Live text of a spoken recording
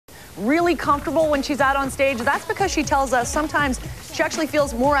really comfortable when she's out on stage. That's because she tells us sometimes she actually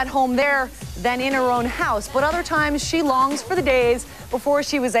feels more at home there than in her own house. But other times she longs for the days before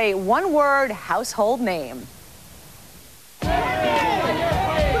she was a one-word household name.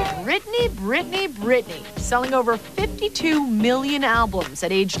 Britney, Britney, Britney. Selling over 52 million albums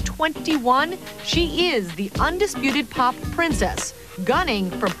at age 21, she is the undisputed pop princess, gunning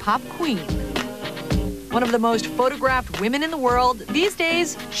for pop queen. One of the most photographed women in the world, these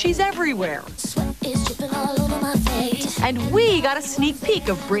days, she's everywhere. And we got a sneak peek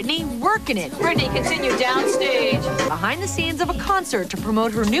of Britney working it. Britney, continue downstage. Behind the scenes of a concert to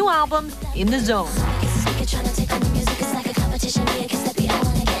promote her new album, In the Zone.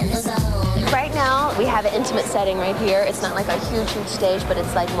 Right now, we have an intimate setting right here. It's not like a huge stage, but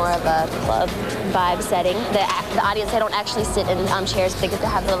it's like more of a club vibe setting. The audience, they don't actually sit in chairs. They get to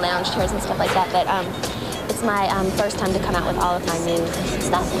have the lounge chairs and stuff like that. But it's my first time to come out with all of my new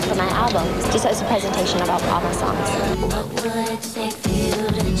stuff for my album, just as a presentation of all my songs.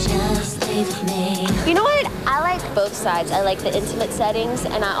 You know what? I like both sides. I like the intimate settings,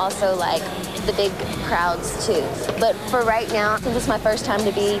 and I also like the big crowds too. But for right now, since it's my first time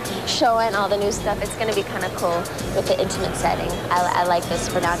to be showing all the new stuff, it's gonna be kind of cool with the intimate setting. I like this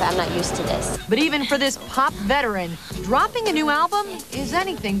for now, I'm not used to this. But even for this pop veteran, dropping a new album is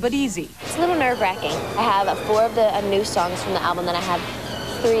anything but easy. It's a little nerve-wracking. I have 4 of the new songs from the album, then I have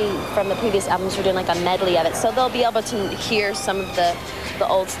 3 from the previous albums. We're doing like a medley of it, so they'll be able to hear some of the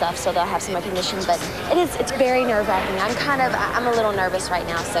old stuff, so they'll have some recognition. But it's very nerve-wracking. I'm a little nervous right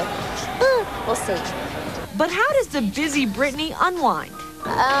now, so we'll see. But how does the busy Britney unwind?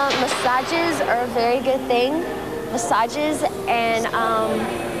 Massages are a very good thing. Massages and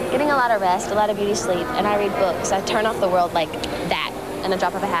getting a lot of rest, a lot of beauty sleep, and I read books. I turn off the world like that in a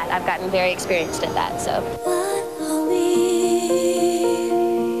drop of a hat. I've gotten very experienced at that, so.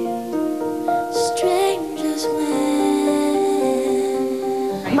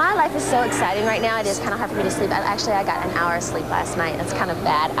 My life is so exciting right now. It is kind of hard for me to sleep. I got an hour of sleep last night. That's kind of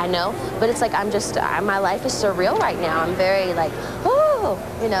bad, I know. But it's like my life is surreal right now. I'm very like, oh,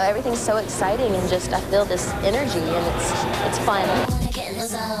 you know, everything's so exciting, and just I feel this energy, and it's fun.